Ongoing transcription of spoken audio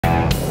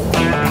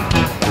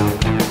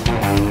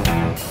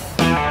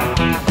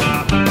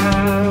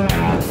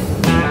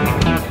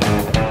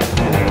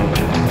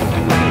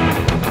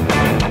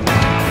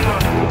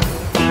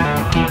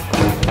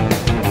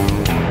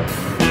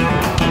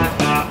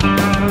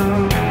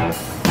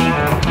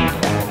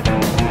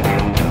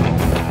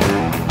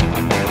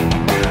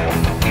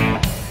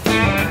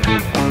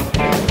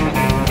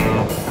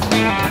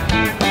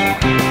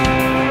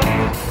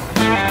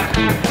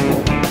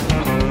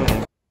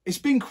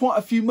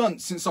a few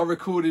months since I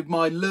recorded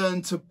my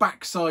Learn to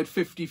Backside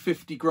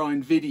 50/50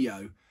 grind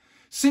video.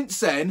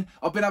 Since then,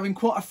 I've been having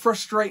quite a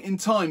frustrating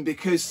time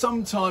because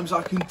sometimes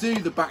I can do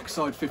the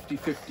backside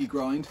 50/50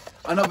 grind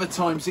and other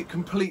times it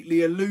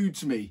completely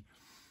eludes me.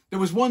 There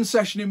was one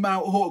session in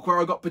Mount Hawk where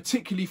I got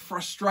particularly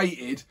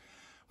frustrated,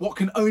 what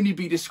can only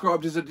be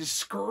described as a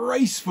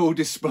disgraceful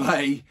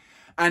display,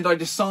 and I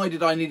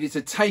decided I needed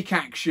to take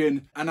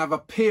action and have a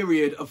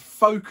period of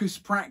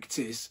focused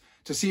practice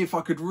to see if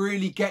I could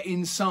really get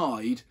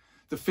inside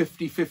the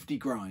 50/50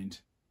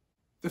 grind.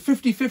 The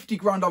 50/50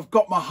 grind I've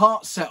got my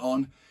heart set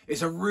on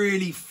is a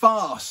really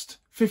fast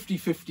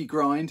 50/50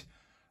 grind,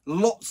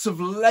 lots of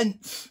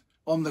length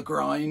on the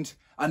grind,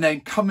 and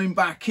then coming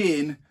back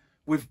in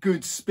with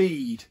good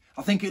speed.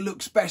 I think it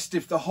looks best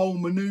if the whole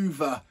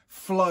manoeuvre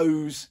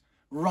flows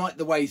right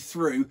the way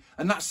through,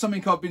 and that's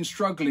something I've been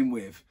struggling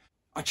with.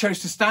 I chose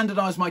to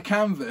standardise my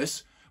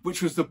canvas,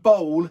 which was the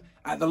bowl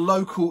at the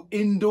local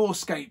indoor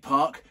skate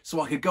park, so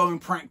I could go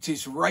and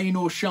practice rain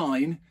or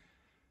shine.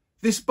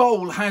 This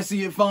bowl has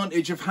the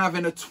advantage of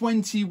having a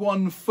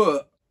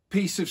 21-foot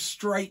piece of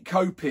straight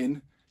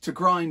coping to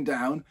grind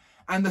down,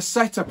 and the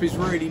setup is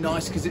really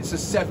nice because it's a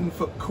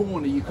 7-foot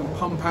corner you can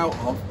pump out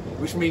of,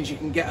 which means you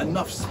can get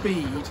enough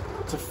speed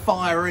to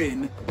fire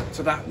in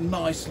to that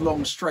nice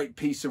long straight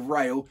piece of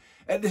rail.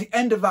 At the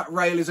end of that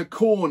rail is a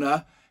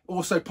corner,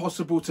 also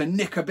possible to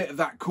nick a bit of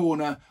that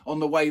corner on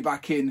the way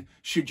back in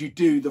should you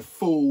do the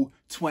full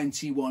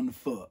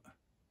 21-foot.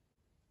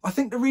 I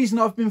think the reason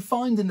I've been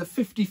finding the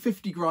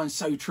 50/50 grind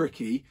so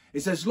tricky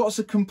is there's lots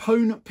of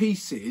component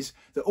pieces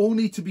that all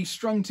need to be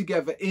strung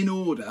together in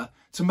order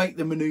to make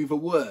the manoeuvre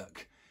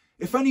work.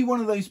 If any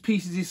one of those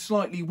pieces is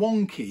slightly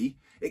wonky,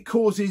 it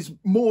causes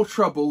more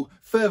trouble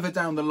further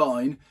down the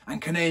line and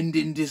can end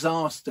in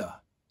disaster.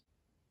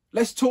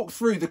 Let's talk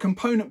through the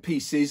component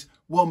pieces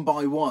one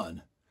by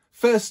one.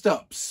 First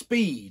up,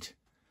 speed.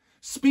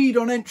 Speed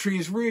on entry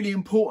is really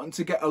important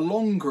to get a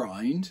long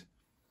grind.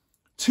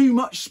 Too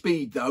much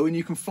speed though and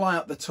you can fly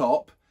up the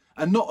top,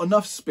 and not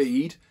enough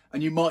speed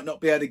and you might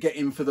not be able to get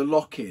in for the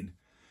lock-in.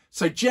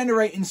 So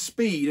generating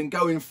speed and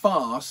going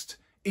fast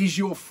is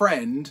your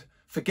friend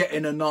for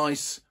getting a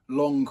nice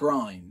long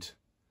grind.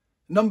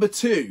 Number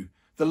two,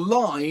 the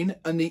line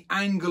and the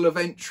angle of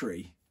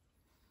entry.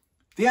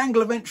 The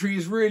angle of entry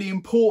is really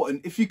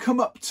important. If you come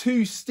up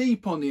too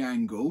steep on the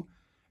angle,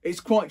 it's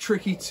quite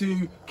tricky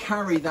to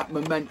carry that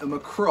momentum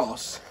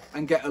across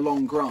and get a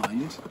long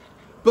grind.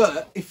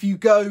 But if you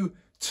go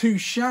too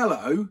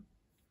shallow,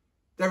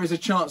 there is a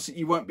chance that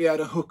you won't be able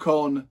to hook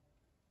on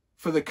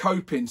for the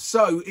coping.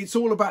 So it's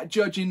all about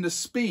judging the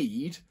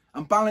speed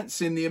and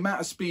balancing the amount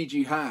of speed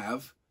you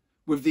have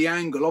with the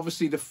angle.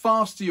 Obviously, the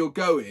faster you're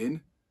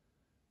going,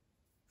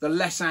 the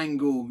less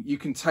angle you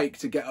can take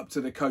to get up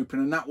to the coping,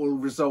 and that will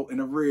result in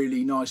a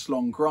really nice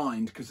long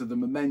grind because of the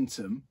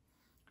momentum.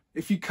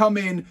 If you come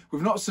in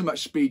with not so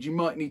much speed, you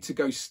might need to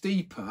go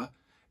steeper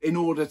in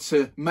order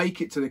to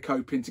make it to the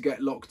coping to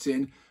get locked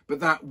in, but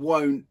that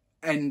won't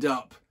end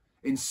up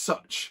in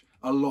such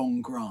a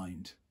long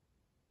grind.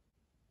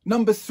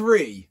 Number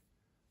three,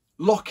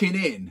 locking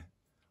in.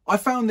 I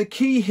found the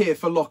key here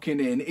for locking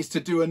in is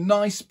to do a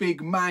nice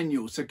big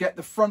manual, so get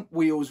the front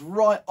wheels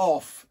right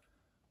off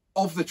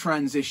of the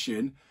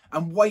transition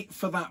and wait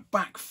for that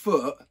back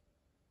foot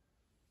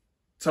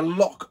to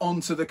lock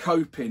onto the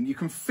coping. You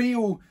can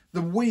feel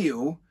the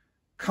wheel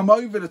come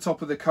over the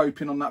top of the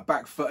coping on that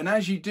back foot, and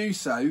as you do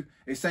so,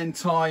 it's then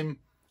time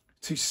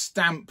to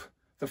stamp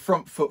the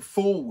front foot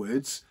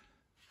forwards.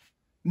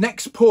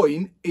 Next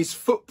point is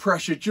foot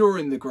pressure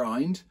during the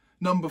grind.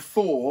 Number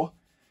four,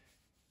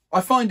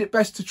 I find it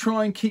best to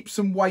try and keep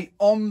some weight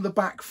on the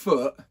back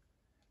foot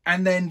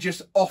and then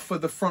just offer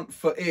the front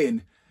foot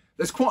in.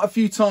 There's quite a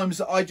few times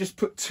that I just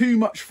put too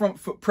much front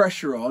foot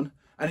pressure on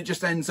and it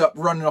just ends up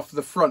running off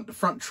the front. The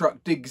front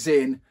truck digs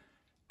in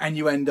and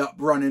you end up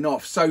running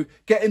off. So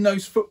getting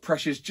those foot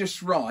pressures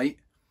just right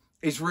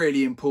is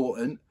really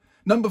important.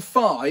 Number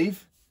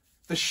five,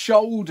 the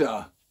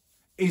shoulder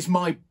is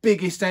my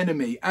biggest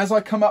enemy. As I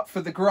come up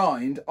for the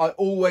grind, I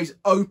always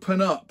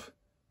open up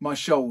my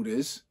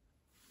shoulders.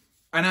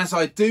 And as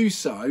I do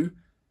so,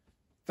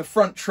 the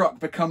front truck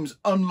becomes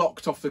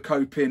unlocked off the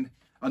coping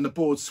and the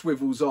board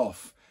swivels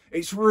off.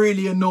 It's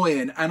really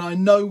annoying, and I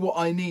know what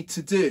I need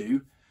to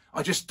do.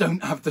 I just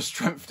don't have the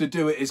strength to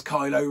do it, as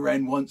Kylo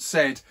Ren once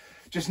said.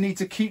 Just need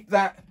to keep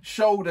that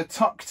shoulder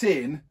tucked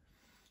in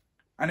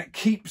and it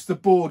keeps the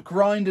board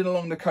grinding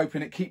along the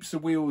coping. It keeps the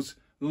wheels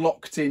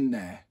locked in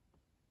there.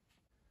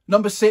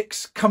 Number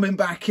six, coming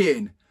back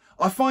in.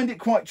 I find it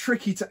quite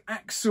tricky to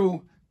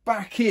axle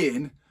back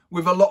in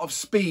with a lot of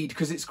speed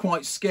because it's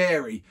quite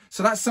scary.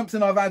 So that's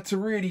something I've had to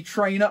really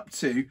train up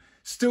to.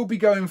 Still be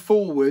going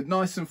forward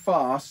nice and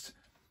fast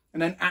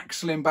and then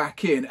axling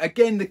back in.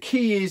 Again, the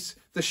key is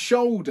the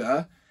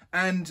shoulder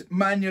and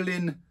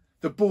manualing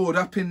the board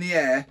up in the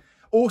air.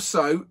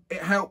 Also,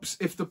 it helps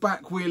if the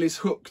back wheel is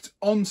hooked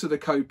onto the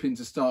coping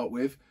to start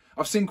with.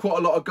 I've seen quite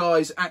a lot of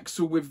guys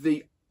axle with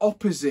the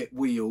opposite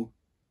wheel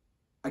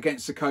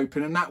against the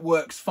coping, and that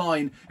works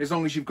fine as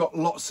long as you've got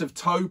lots of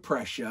toe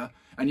pressure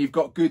and you've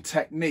got good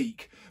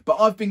technique. But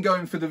I've been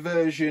going for the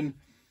version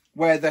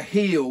where the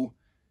heel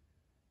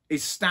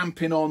is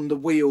stamping on the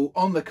wheel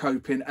on the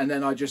coping, and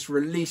then I just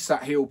release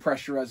that heel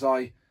pressure as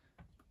I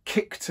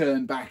kick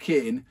turn back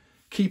in,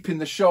 keeping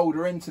the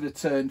shoulder into the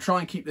turn, try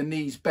and keep the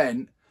knees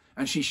bent,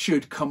 and she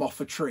should come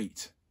off a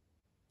treat.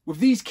 With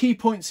these key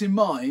points in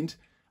mind,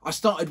 I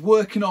started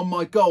working on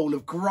my goal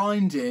of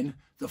grinding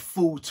the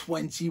full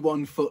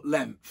 21 foot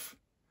length.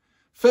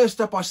 First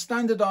up, I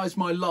standardised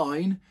my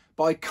line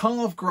by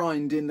carve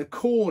grinding the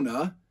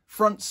corner,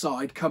 front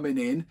side coming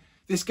in.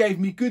 This gave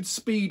me good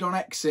speed on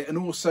exit and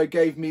also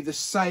gave me the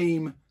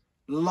same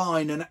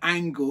line and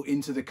angle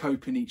into the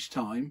coping each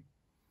time.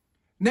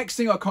 Next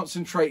thing I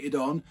concentrated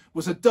on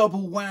was a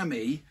double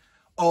whammy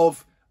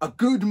of a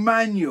good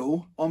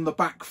manual on the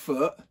back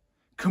foot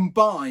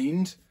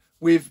combined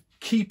with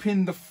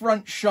keeping the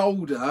front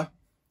shoulder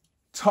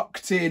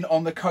tucked in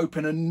on the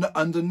coping and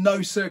under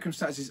no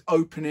circumstances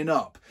opening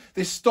up.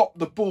 This stopped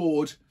the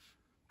board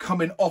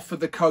coming off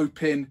of the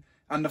coping,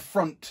 and the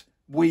front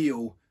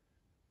wheel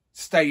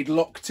stayed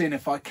locked in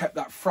if I kept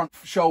that front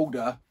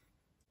shoulder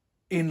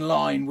in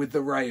line with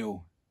the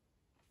rail.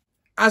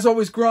 As I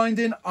was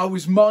grinding, I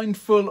was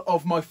mindful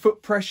of my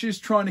foot pressures,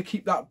 trying to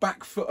keep that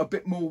back foot a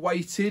bit more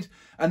weighted,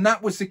 and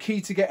that was the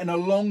key to getting a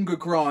longer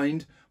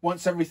grind.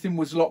 Once everything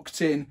was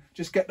locked in,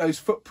 just get those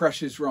foot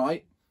pressures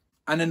right.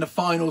 And then the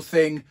final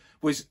thing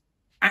was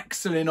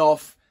axling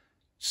off,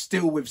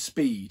 still with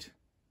speed.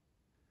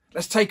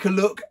 Let's take a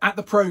look at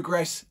the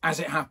progress as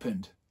it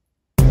happened.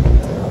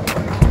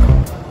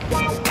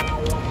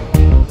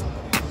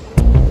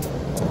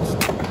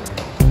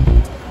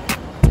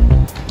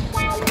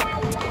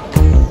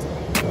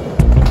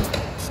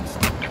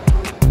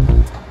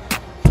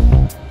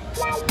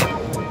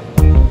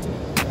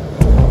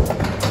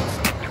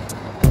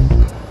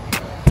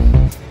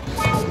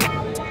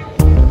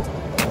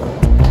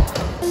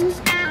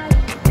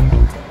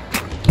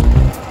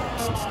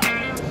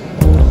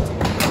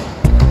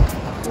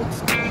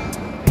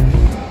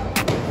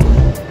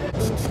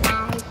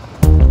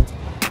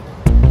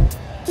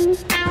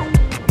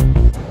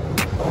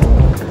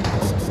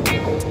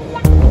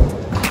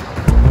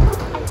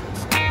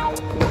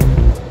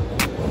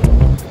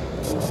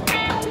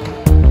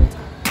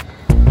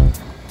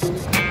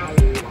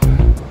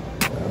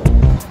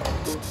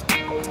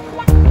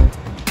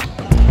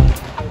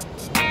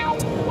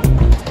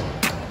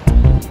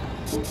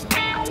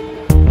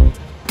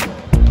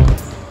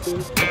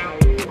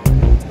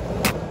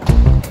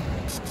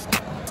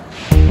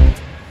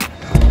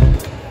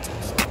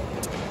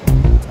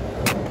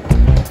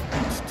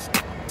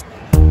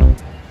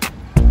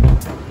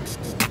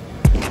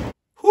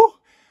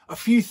 A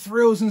few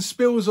thrills and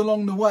spills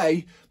along the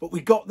way, but we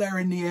got there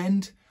in the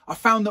end. I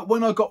found that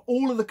when I got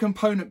all of the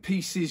component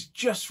pieces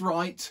just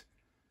right,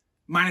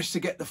 managed to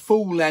get the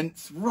full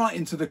length right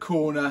into the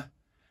corner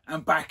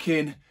and back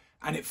in,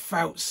 and it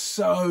felt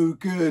so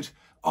good.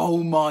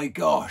 Oh my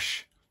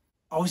gosh.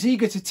 I was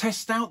eager to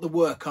test out the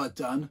work I'd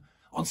done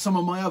on some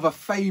of my other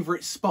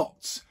favourite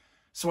spots.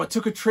 So I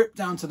took a trip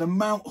down to the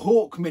Mount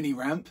Hawk mini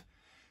ramp.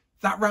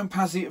 That ramp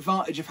has the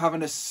advantage of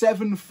having a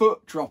 7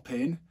 foot drop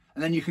in,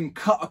 and then you can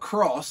cut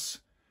across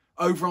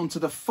over onto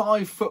the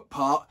 5 foot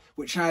part,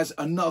 which has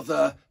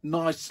another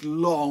nice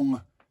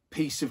long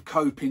piece of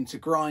coping to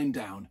grind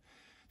down.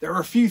 There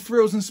are a few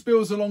thrills and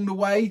spills along the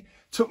way.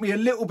 Took me a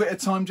little bit of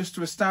time just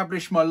to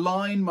establish my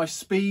line, my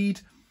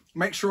speed,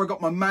 make sure I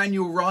got my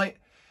manual right.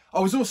 I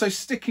was also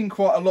sticking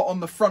quite a lot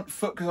on the front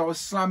foot because I was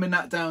slamming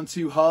that down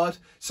too hard.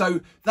 So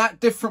that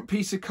different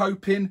piece of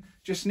coping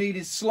just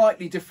needed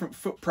slightly different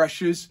foot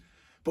pressures.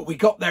 But we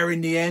got there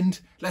in the end.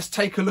 Let's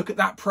take a look at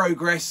that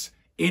progress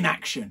in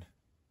action.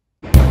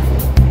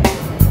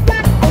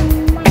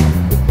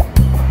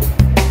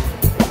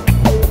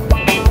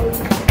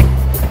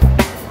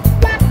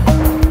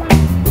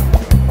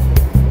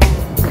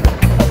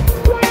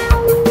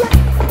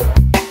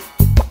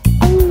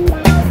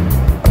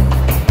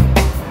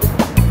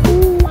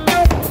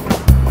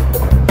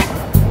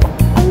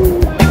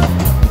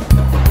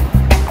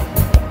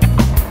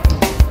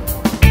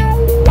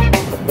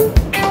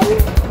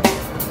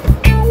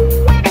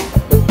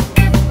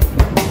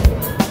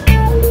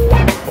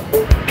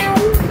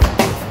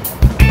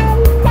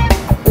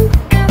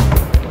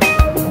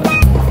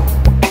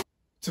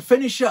 To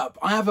finish up,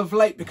 I have of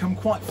late become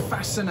quite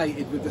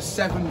fascinated with the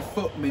 7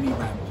 foot mini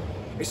ramp.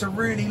 It's a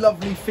really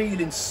lovely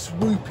feeling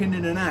swooping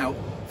in and out,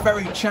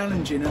 very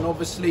challenging, and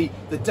obviously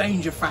the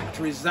danger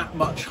factor is that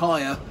much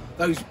higher.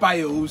 Those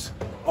bales,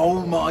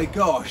 oh my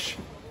gosh.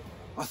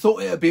 I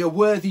thought it would be a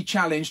worthy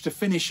challenge to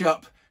finish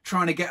up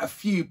trying to get a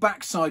few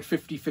backside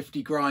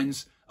 50-50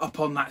 grinds up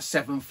on that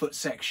 7 foot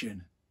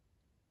section.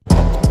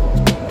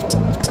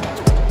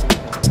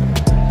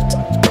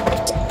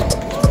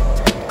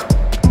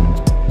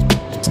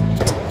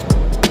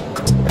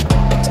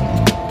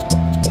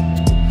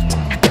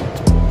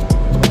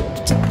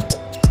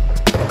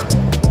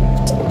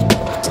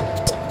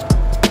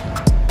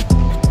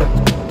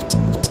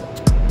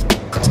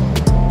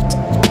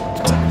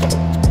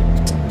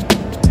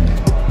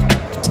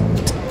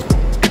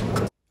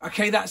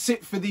 Okay, that's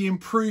it for the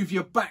Improve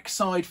Your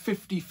Backside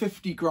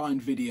 50-50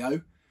 grind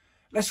video.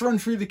 Let's run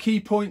through the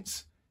key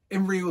points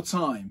in real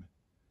time.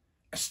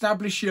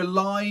 Establish your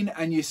line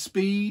and your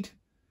speed.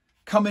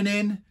 Coming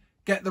in,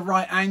 get the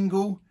right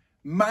angle.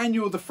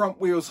 Manual the front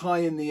wheels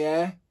high in the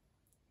air.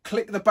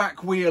 Click the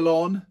back wheel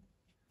on.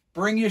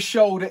 Bring your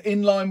shoulder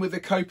in line with the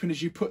coping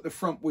as you put the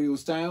front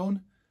wheels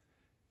down.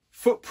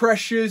 Foot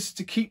pressures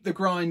to keep the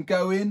grind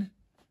going.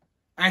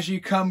 As you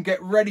come, get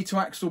ready to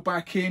axle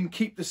back in.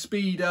 Keep the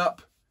speed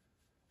up.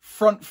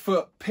 Front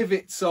foot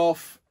pivots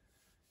off.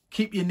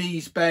 Keep your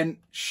knees bent.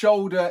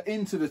 Shoulder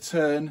into the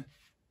turn.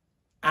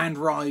 And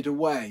ride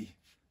away.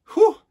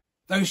 Whew!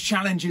 Those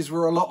challenges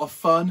were a lot of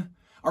fun.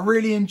 I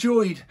really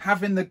enjoyed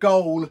having the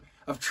goal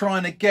of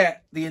trying to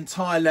get the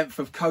entire length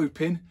of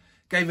coping.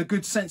 Gave a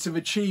good sense of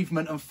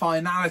achievement and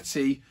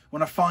finality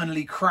when I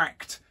finally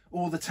cracked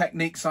all the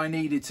techniques I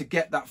needed to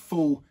get that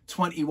full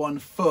 21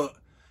 foot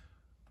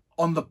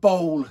on the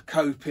bowl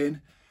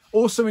coping.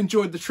 Also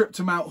enjoyed the trip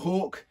to Mount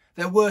Hawk.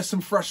 There were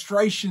some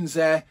frustrations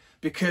there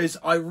because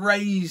I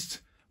raised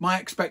my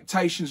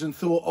expectations and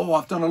thought, oh,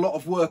 I've done a lot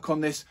of work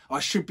on this.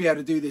 I should be able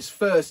to do this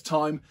first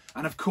time.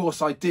 And of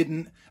course I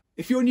didn't.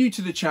 If you're new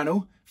to the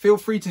channel, feel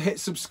free to hit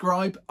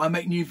subscribe. I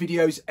make new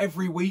videos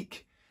every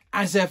week.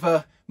 As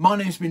ever, my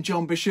name's been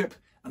John Bishop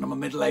and I'm a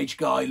middle-aged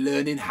guy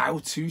learning how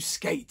to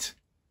skate.